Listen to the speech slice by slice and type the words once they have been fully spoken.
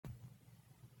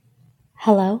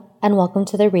Hello, and welcome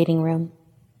to the Reading Room.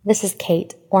 This is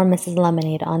Kate, or Mrs.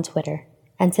 Lemonade on Twitter,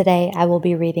 and today I will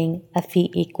be reading A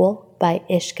Feat Equal by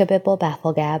Ishkabibble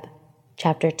Bafflegab,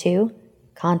 Chapter 2,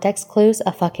 Context Clues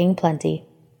A Fucking Plenty.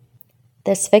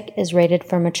 This fic is rated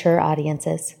for mature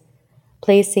audiences.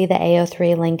 Please see the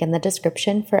AO3 link in the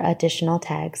description for additional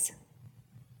tags.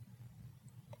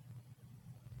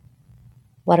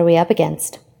 What are we up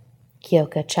against?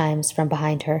 Kyoka chimes from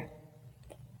behind her.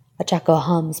 Kacchako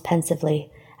hums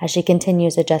pensively as she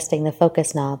continues adjusting the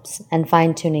focus knobs and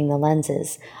fine-tuning the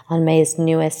lenses on May's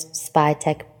newest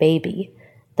spy-tech baby,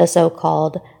 the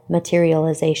so-called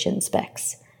materialization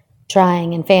specs,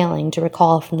 trying and failing to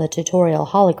recall from the tutorial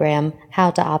hologram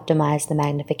how to optimize the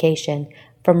magnification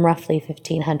from roughly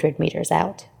 1,500 meters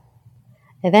out.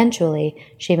 Eventually,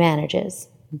 she manages,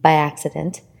 by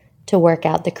accident, to work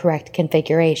out the correct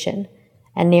configuration,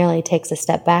 and nearly takes a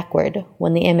step backward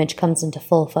when the image comes into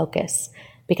full focus,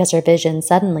 because her vision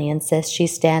suddenly insists she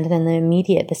stand in the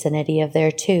immediate vicinity of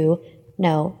their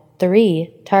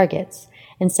three targets,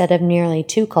 instead of nearly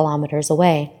 2 kilometers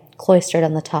away, cloistered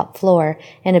on the top floor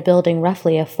in a building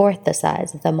roughly a fourth the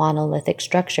size of the monolithic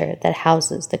structure that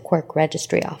houses the Quirk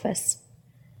Registry Office.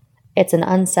 It's an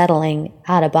unsettling,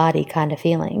 out-of-body kind of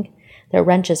feeling that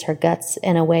wrenches her guts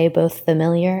in a way both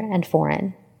familiar and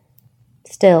foreign.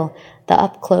 Still, the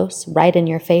up-close,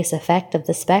 right-in-your-face effect of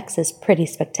the specs is pretty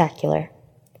spectacular.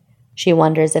 She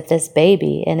wonders if this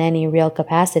baby, in any real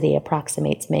capacity,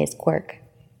 approximates May's quirk.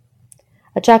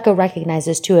 Kacchako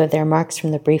recognizes 2 of their marks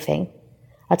from the briefing.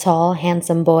 A tall,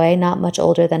 handsome boy not much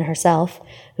older than herself,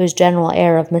 whose general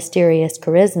air of mysterious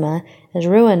charisma is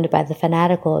ruined by the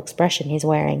fanatical expression he's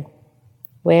wearing.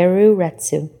 Weru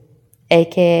Retsu,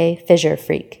 a.k.a. Fissure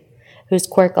Freak, whose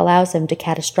quirk allows him to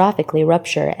catastrophically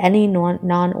rupture any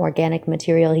non-organic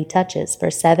material he touches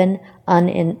for 7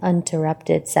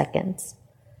 uninterrupted seconds.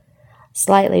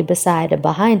 Slightly beside and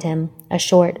behind him, a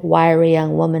short, wiry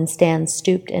young woman stands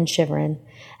stooped and shivering,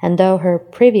 and though her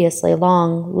previously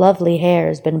long, lovely hair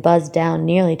has been buzzed down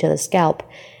nearly to the scalp,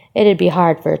 it'd be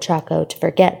hard for Kacchako to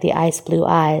forget the ice-blue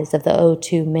eyes of the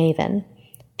O2 maven,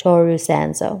 Toru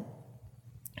Sanzo,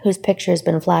 whose picture's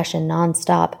been flashing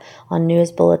non-stop on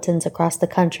news bulletins across the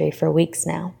country for weeks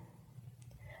now.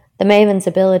 The Maven's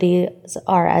abilities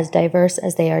are as diverse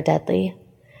as they are deadly.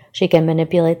 She can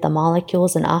manipulate the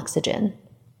molecules in oxygen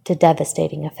to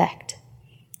devastating effect.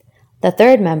 The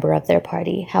third member of their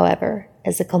party, however,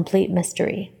 is a complete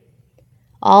mystery.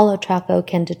 All Kacchako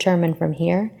can determine from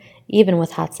here, even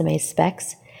with Hatsume's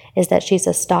specs, is that she's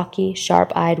a stocky,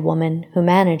 sharp-eyed woman who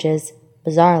manages,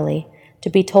 bizarrely, to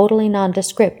be totally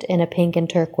nondescript in a pink and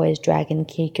turquoise dragon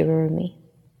kigurumi.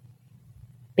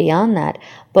 Beyond that,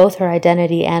 both her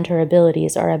identity and her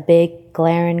abilities are a big,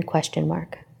 glaring question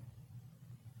mark.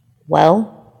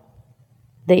 Well?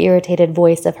 The irritated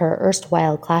voice of her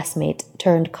erstwhile classmate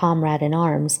turned comrade in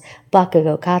arms,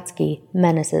 Bakugo Katsuki,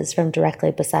 menaces from directly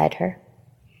beside her.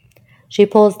 She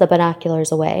pulls the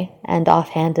binoculars away and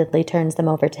offhandedly turns them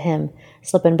over to him,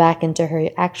 slipping back into her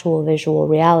actual visual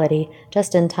reality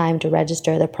just in time to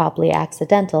register the probably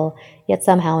accidental, yet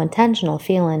somehow intentional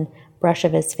feeling brush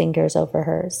of his fingers over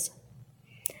hers.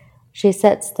 She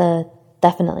sets the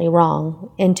definitely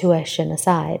wrong intuition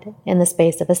aside in the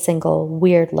space of a single,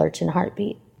 weird lurch in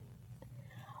heartbeat.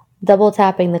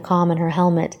 Double-tapping the comm in her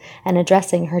helmet and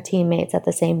addressing her teammates at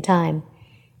the same time.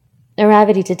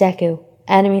 Gravity to Deku.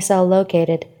 Enemy cell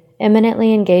located,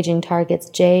 imminently engaging targets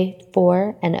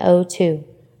J4 and O2,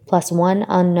 plus 1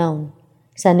 unknown.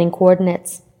 Sending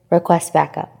coordinates, request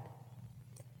backup.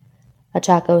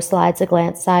 Kacchako slides a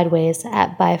glance sideways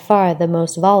at by far the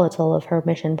most volatile of her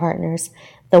mission partners,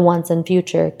 the once and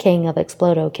future king of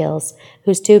explodo kills,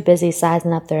 who's too busy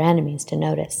sizing up their enemies to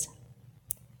notice.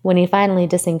 When he finally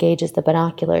disengages the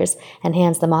binoculars and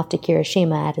hands them off to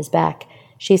Kirishima at his back,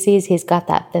 she sees he's got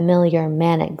that familiar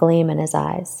manic gleam in his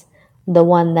eyes, the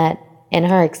one that, in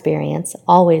her experience,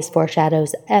 always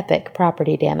foreshadows epic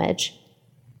property damage.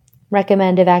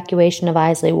 Recommend evacuation of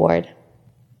Isley Ward.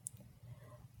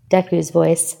 Deku's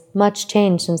voice, much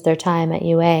changed since their time at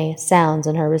UA, sounds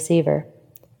in her receiver.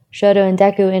 Shoto and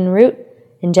Deku en route.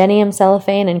 Ingenium,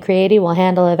 Cellophane, and Creati will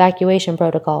handle evacuation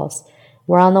protocols.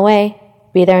 We're on the way.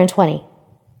 Be there in 20.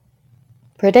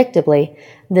 Predictably,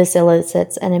 this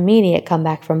elicits an immediate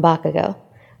comeback from Bakugo,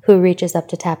 who reaches up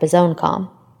to tap his own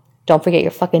comm. Don't forget your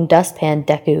fucking dustpan,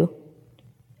 Deku.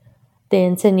 The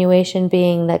insinuation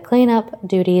being that cleanup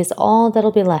duty is all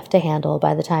that'll be left to handle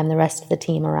by the time the rest of the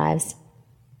team arrives.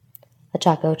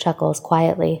 Kacchako chuckles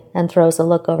quietly and throws a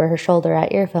look over her shoulder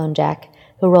at Earphone Jack,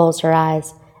 who rolls her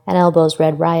eyes and elbows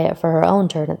Red Riot for her own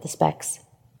turn at the specs.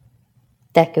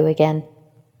 Deku again.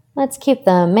 Let's keep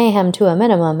the mayhem to a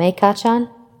minimum, eh, Kachan?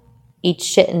 Eat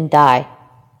shit and die.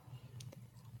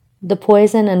 The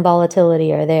poison and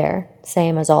volatility are there,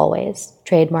 same as always,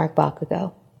 trademark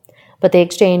Bakugo. But the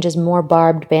exchange is more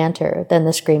barbed banter than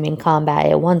the screaming combat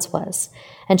it once was,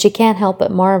 and she can't help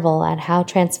but marvel at how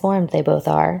transformed they both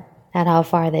are, at how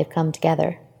far they've come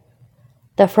together.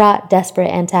 The fraught, desperate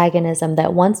antagonism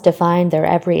that once defined their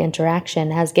every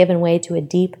interaction has given way to a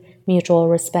deep, mutual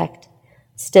respect,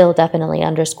 still definitely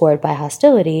underscored by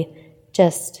hostility,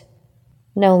 just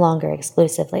no longer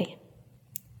exclusively.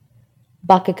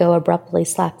 Bakugo abruptly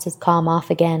slaps his calm off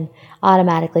again,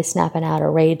 automatically snapping out a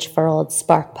rage-furled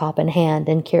spark-poppin' hand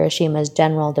in Kirishima's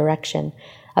general direction,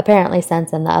 apparently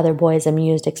sensing the other boy's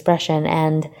amused expression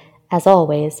and, as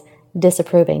always,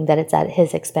 disapproving that it's at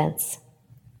his expense.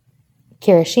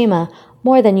 Kirishima,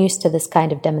 more than used to this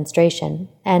kind of demonstration,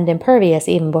 and impervious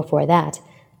even before that,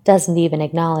 doesn't even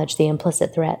acknowledge the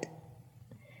implicit threat.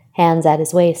 Hands at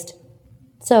his waist.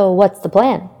 So what's the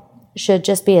plan? Should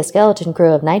just be a skeleton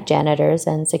crew of night janitors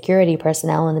and security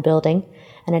personnel in the building,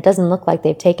 and it doesn't look like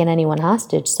they've taken anyone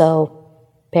hostage, so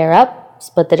pair up,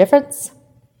 split the difference?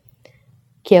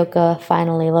 Kyoka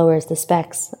finally lowers the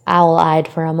specs, owl-eyed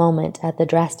for a moment at the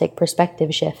drastic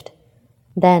perspective shift.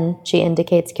 Then she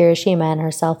indicates Kirishima and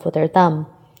herself with her thumb.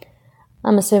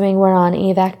 I'm assuming we're on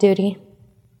evac duty?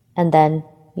 And then,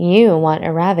 you want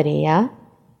Iravity, yeah?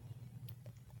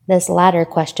 This latter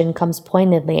question comes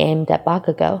pointedly aimed at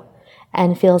Bakugo,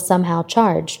 and feels somehow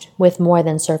charged with more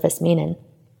than surface meaning.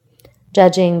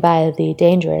 Judging by the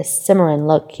dangerous, simmering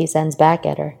look he sends back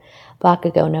at her,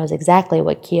 Bakugo knows exactly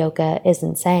what Kyoka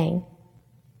isn't saying.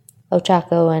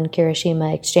 Ochako and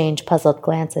Kirishima exchange puzzled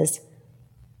glances.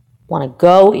 Want to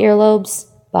go,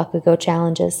 earlobes? Bakugo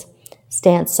challenges,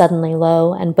 stance suddenly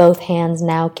low and both hands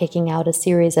now kicking out a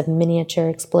series of miniature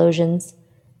explosions.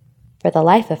 For the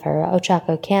life of her,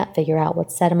 Ochako can't figure out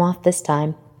what set him off this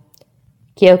time.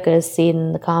 Kyoka is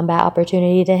ceding the combat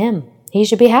opportunity to him. He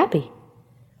should be happy.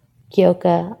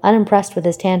 Kyoka, unimpressed with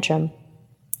his tantrum,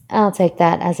 I'll take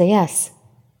that as a yes.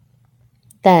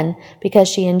 Then, because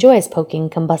she enjoys poking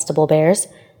combustible bears,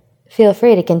 feel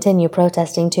free to continue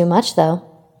protesting too much, though.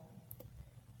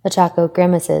 Ochako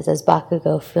grimaces as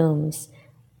Bakugo fumes,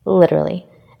 literally,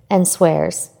 and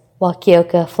swears, while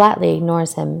Kyoka flatly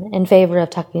ignores him in favor of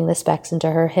tucking the specs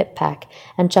into her hip pack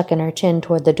and chucking her chin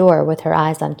toward the door with her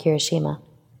eyes on Kirishima.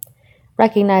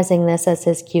 Recognizing this as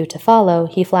his cue to follow,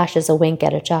 he flashes a wink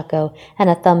at Ochako and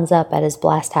a thumbs up at his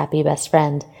blast-happy best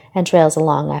friend, and trails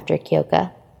along after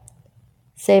Kyoka.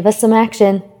 Save us some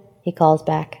action, he calls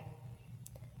back.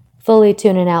 Fully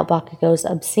tuning out Bakugo's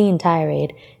obscene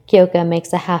tirade, Kyoka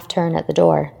makes a half-turn at the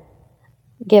door.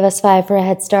 Give us 5 for a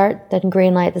head start, then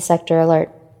greenlight the sector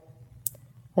alert.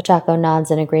 Ochako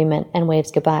nods in agreement and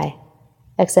waves goodbye,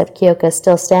 except Kyoka's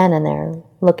still standing there,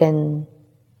 looking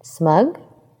smug?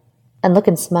 And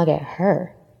looking smug at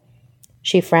her.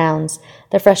 She frowns,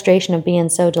 the frustration of being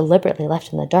so deliberately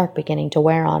left in the dark beginning to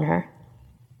wear on her.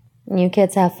 You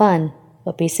kids have fun,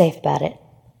 but be safe about it.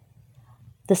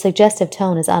 The suggestive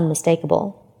tone is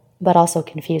unmistakable, but also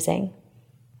confusing.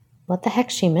 What the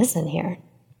heck's she missing here?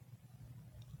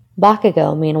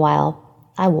 Bakugo,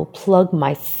 meanwhile, I will plug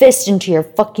my fist into your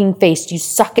fucking face, you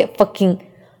suck at fucking...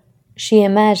 She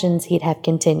imagines he'd have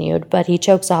continued, but he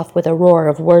chokes off with a roar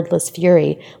of wordless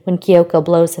fury when Kyoka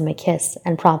blows him a kiss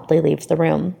and promptly leaves the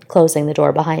room, closing the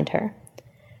door behind her.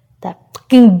 That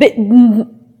fucking bit...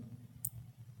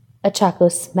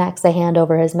 Ochako smacks a hand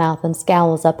over his mouth and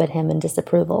scowls up at him in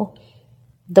disapproval.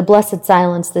 The blessed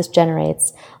silence this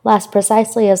generates lasts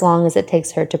precisely as long as it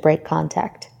takes her to break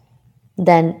contact.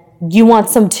 Then, you want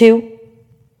some too?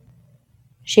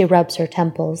 She rubs her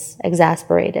temples,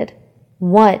 exasperated.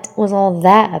 What was all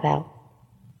that about?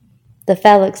 The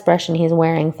fell expression he's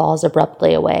wearing falls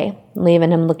abruptly away,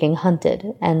 leaving him looking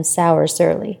hunted and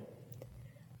sour-surly.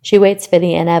 She waits for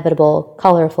the inevitable,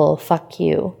 colorful fuck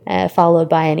you, followed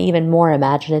by an even more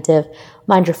imaginative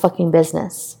mind your fucking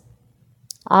business.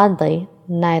 Oddly,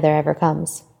 neither ever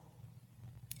comes.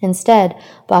 Instead,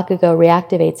 Bakugo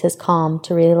reactivates his calm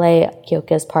to relay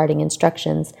Kyoka's parting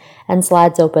instructions and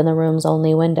slides open the room's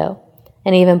only window.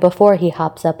 And even before he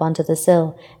hops up onto the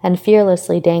sill and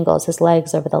fearlessly dangles his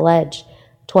legs over the ledge,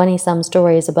 20-some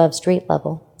stories above street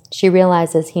level, she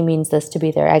realizes he means this to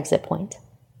be their exit point.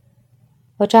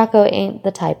 Ochako ain't the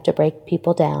type to break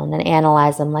people down and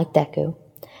analyze them like Deku,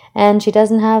 and she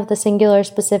doesn't have the singular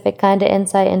specific kind of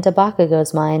insight into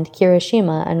Bakugo's mind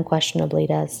Kirishima unquestionably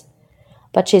does.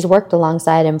 But she's worked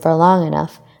alongside him for long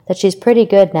enough that she's pretty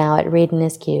good now at reading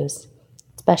his cues,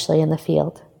 especially in the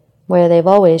field, where they've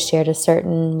always shared a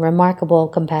certain remarkable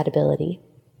compatibility.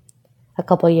 A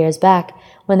couple years back,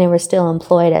 when they were still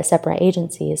employed at separate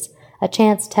agencies, a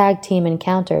chance tag team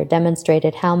encounter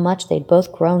demonstrated how much they'd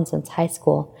both grown since high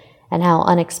school and how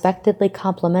unexpectedly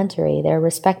complementary their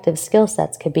respective skill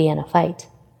sets could be in a fight.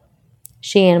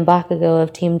 She and Bakugo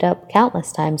have teamed up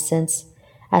countless times since,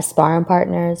 as sparring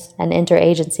partners and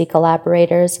interagency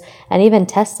collaborators, and even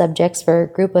test subjects for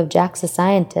a group of JAXA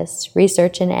scientists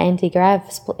researching anti-grav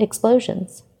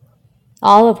explosions.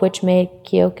 All of which make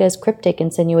Kyoka's cryptic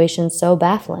insinuations so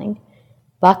baffling.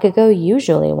 Bakugo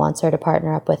usually wants her to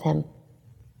partner up with him,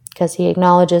 because he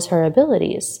acknowledges her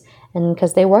abilities, and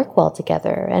because they work well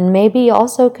together, and maybe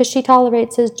also because she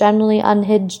tolerates his generally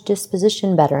unhinged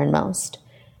disposition better than most.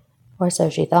 Or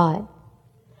so she thought.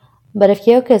 But if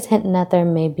Kyoka's hinting that there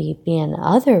may being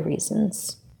other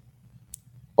reasons...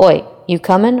 "Oi, you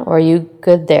comin', or are you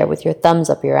good there with your thumbs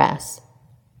up your ass?"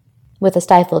 With a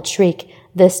stifled shriek,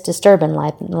 this disturbing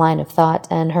line of thought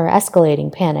and her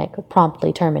escalating panic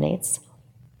promptly terminates.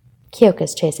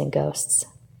 Kyoka's chasing ghosts.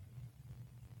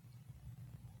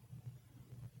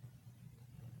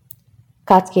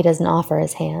 Katsuki doesn't offer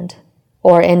his hand,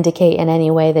 or indicate in any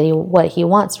way that what he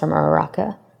wants from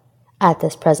Uraraka. At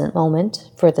this present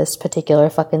moment, for this particular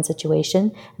fucking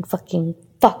situation, and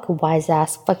fuck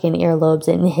wise-ass fucking earlobes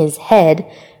in his head,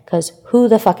 because who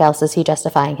the fuck else is he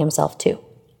justifying himself to?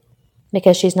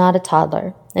 Because she's not a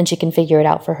toddler, and she can figure it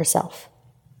out for herself.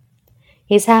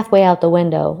 He's halfway out the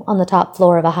window, on the top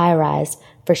floor of a high-rise,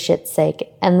 for shit's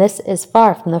sake, and this is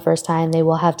far from the first time they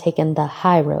will have taken the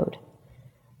high road.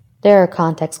 There are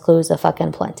context clues a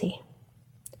fucking plenty.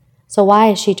 So why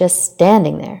is she just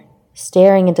standing there,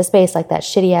 staring into space like that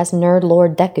shitty-ass nerd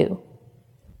Lord Deku?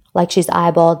 Like she's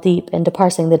eyeball deep into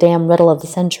parsing the damn riddle of the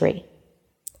century.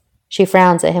 She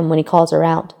frowns at him when he calls her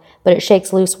out, but it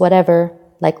shakes loose whatever,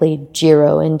 likely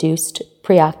Jiro-induced,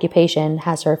 preoccupation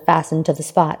has her fastened to the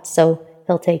spot, so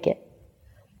he'll take it.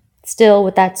 Still,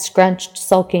 with that scrunched,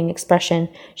 sulking expression,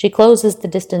 she closes the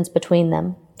distance between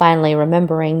them, finally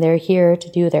remembering they're here to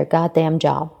do their goddamn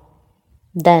job.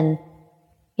 Then,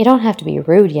 "You don't have to be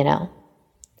rude, you know."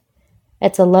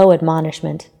 It's a low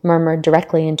admonishment, murmured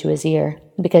directly into his ear,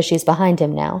 because she's behind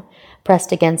him now,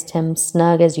 pressed against him,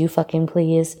 snug as you fucking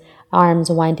please, arms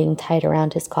winding tight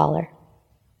around his collar.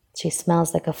 She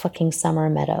smells like a fucking summer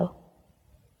meadow.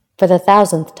 For the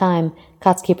 1,000th time,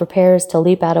 Katsuki prepares to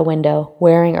leap out a window,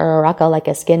 wearing Uraraka like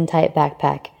a skin-tight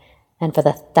backpack, and for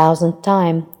the 1,000th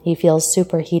time, he feels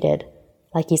superheated,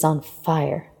 like he's on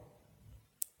fire.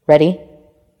 "Ready?"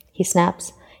 he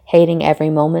snaps, hating every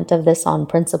moment of this on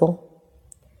principle.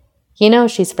 He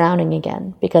knows she's frowning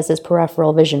again, because his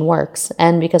peripheral vision works,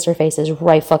 and because her face is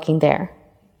right fucking there.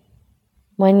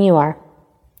 "When you are."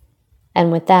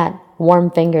 And with that,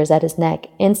 warm fingers at his neck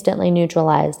instantly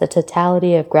neutralize the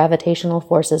totality of gravitational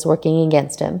forces working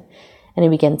against him, and he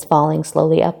begins falling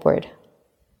slowly upward.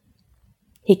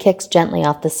 He kicks gently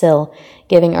off the sill,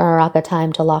 giving Uraraka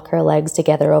time to lock her legs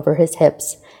together over his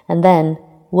hips, and then,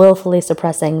 willfully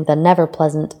suppressing the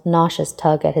never-pleasant, nauseous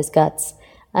tug at his guts,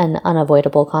 an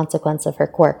unavoidable consequence of her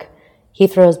quirk, he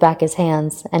throws back his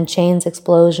hands and chains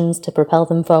explosions to propel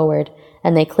them forward,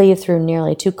 and they cleave through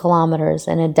nearly 2 kilometers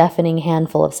in a deafening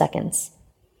handful of seconds.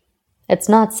 It's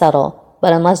not subtle,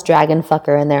 but unless Dragon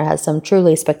Fucker in there has some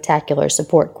truly spectacular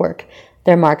support quirk,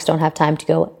 their marks don't have time to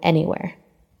go anywhere.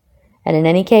 And in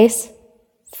any case,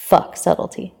 fuck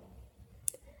subtlety.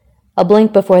 A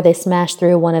blink before they smash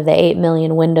through one of the 8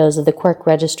 million windows of the quirk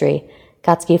registry,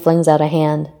 Katsuki flings out a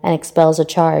hand and expels a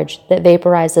charge that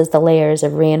vaporizes the layers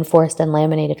of reinforced and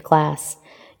laminated glass,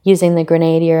 using the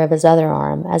grenadier of his other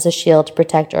arm as a shield to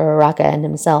protect Uraraka and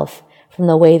himself from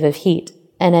the wave of heat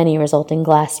and any resulting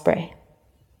glass spray.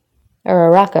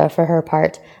 Uraraka, for her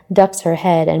part, ducks her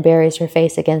head and buries her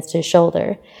face against his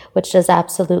shoulder, which does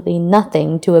absolutely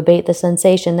nothing to abate the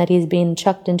sensation that he's being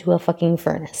chucked into a fucking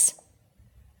furnace.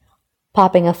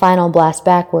 Popping a final blast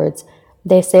backwards,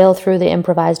 they sail through the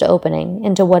improvised opening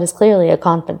into what is clearly a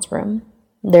conference room.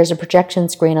 There's a projection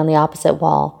screen on the opposite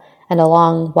wall, and a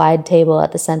long, wide table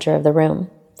at the center of the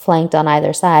room, flanked on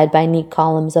either side by neat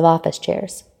columns of office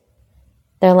chairs.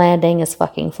 Their landing is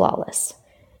fucking flawless.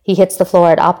 He hits the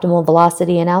floor at optimal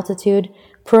velocity and altitude,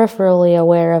 peripherally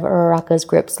aware of Uraraka's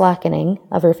grip slackening,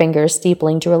 of her fingers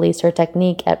steepling to release her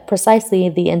technique at precisely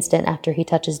the instant after he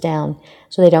touches down,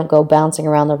 so they don't go bouncing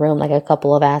around the room like a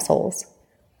couple of assholes.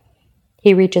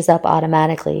 He reaches up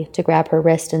automatically to grab her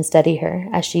wrist and steady her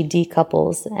as she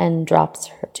decouples and drops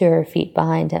her to her feet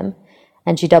behind him,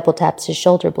 and she double-taps his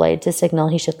shoulder blade to signal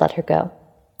he should let her go.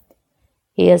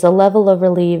 He is a level of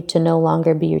relieved to no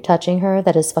longer be touching her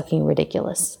that is fucking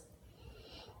ridiculous.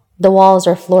 The walls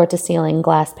are floor-to-ceiling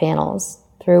glass panels,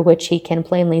 through which he can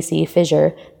plainly see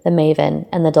Fissure, the maven,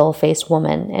 and the dull-faced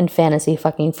woman in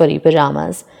fantasy-fucking footy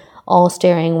pajamas, all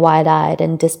staring wide-eyed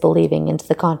and disbelieving into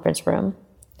the conference room.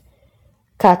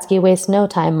 Katsuki wastes no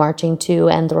time marching to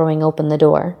and throwing open the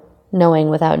door, knowing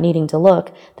without needing to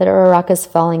look that Uraraka's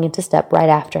falling into step right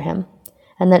after him,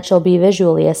 and that she'll be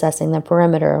visually assessing the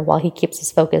perimeter while he keeps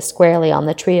his focus squarely on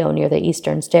the trio near the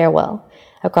eastern stairwell,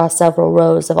 across several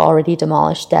rows of already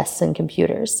demolished desks and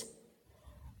computers.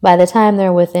 By the time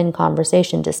they're within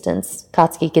conversation distance,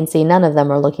 Katsuki can see none of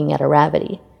them are looking at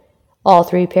Aravati. All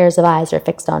 3 pairs of eyes are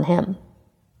fixed on him.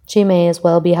 She may as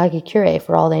well be Hagakure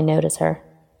for all they notice her.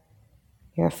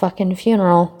 "Your fucking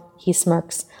funeral," he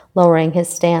smirks, lowering his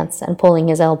stance and pulling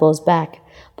his elbows back,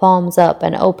 palms up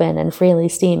and open and freely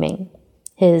steaming.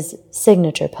 His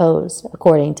signature pose,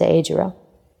 according to Eijiro.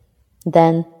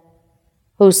 Then,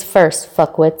 "Who's first,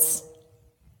 fuckwits?"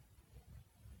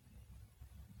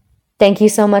 Thank you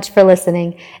so much for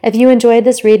listening. If you enjoyed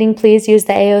this reading, please use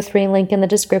the AO3 link in the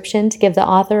description to give the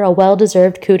author a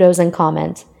well-deserved kudos and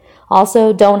comment.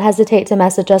 Also, don't hesitate to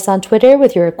message us on Twitter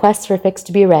with your requests for fics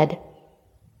to be read.